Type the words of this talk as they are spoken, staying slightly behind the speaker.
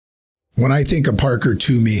When I think of Parker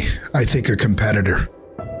Tuomie, I think of competitor.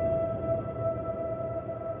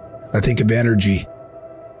 I think of energy.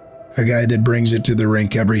 A guy that brings it to the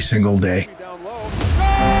rink every single day.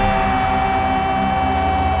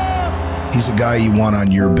 He's a guy you want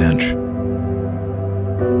on your bench.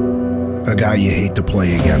 A guy you hate to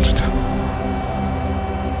play against.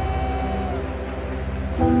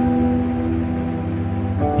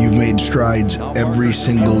 You've made strides every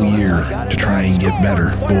single year to try and get better,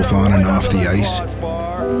 both on and off the ice,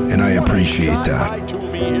 and I appreciate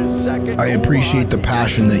that. I appreciate the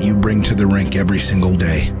passion that you bring to the rink every single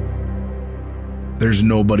day. There's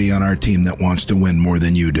nobody on our team that wants to win more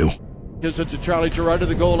than you do. Gives it to Charlie Gerard to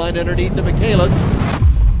the goal line underneath to Michaelis.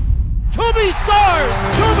 Tuomie scores!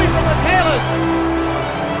 Tuomie from Michaelis!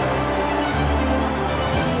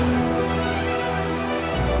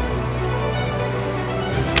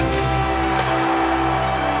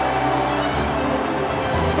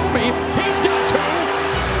 He's got two.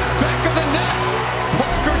 Back of the nets.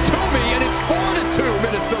 Parker Tuomie, and it's 4-2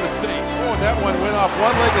 Minnesota State. Oh, that one went off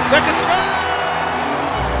one leg. The second score.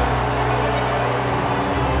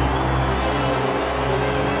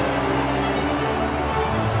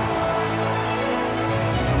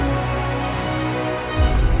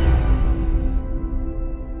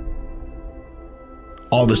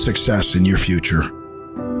 All the success in your future.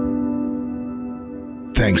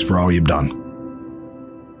 Thanks for all you've done.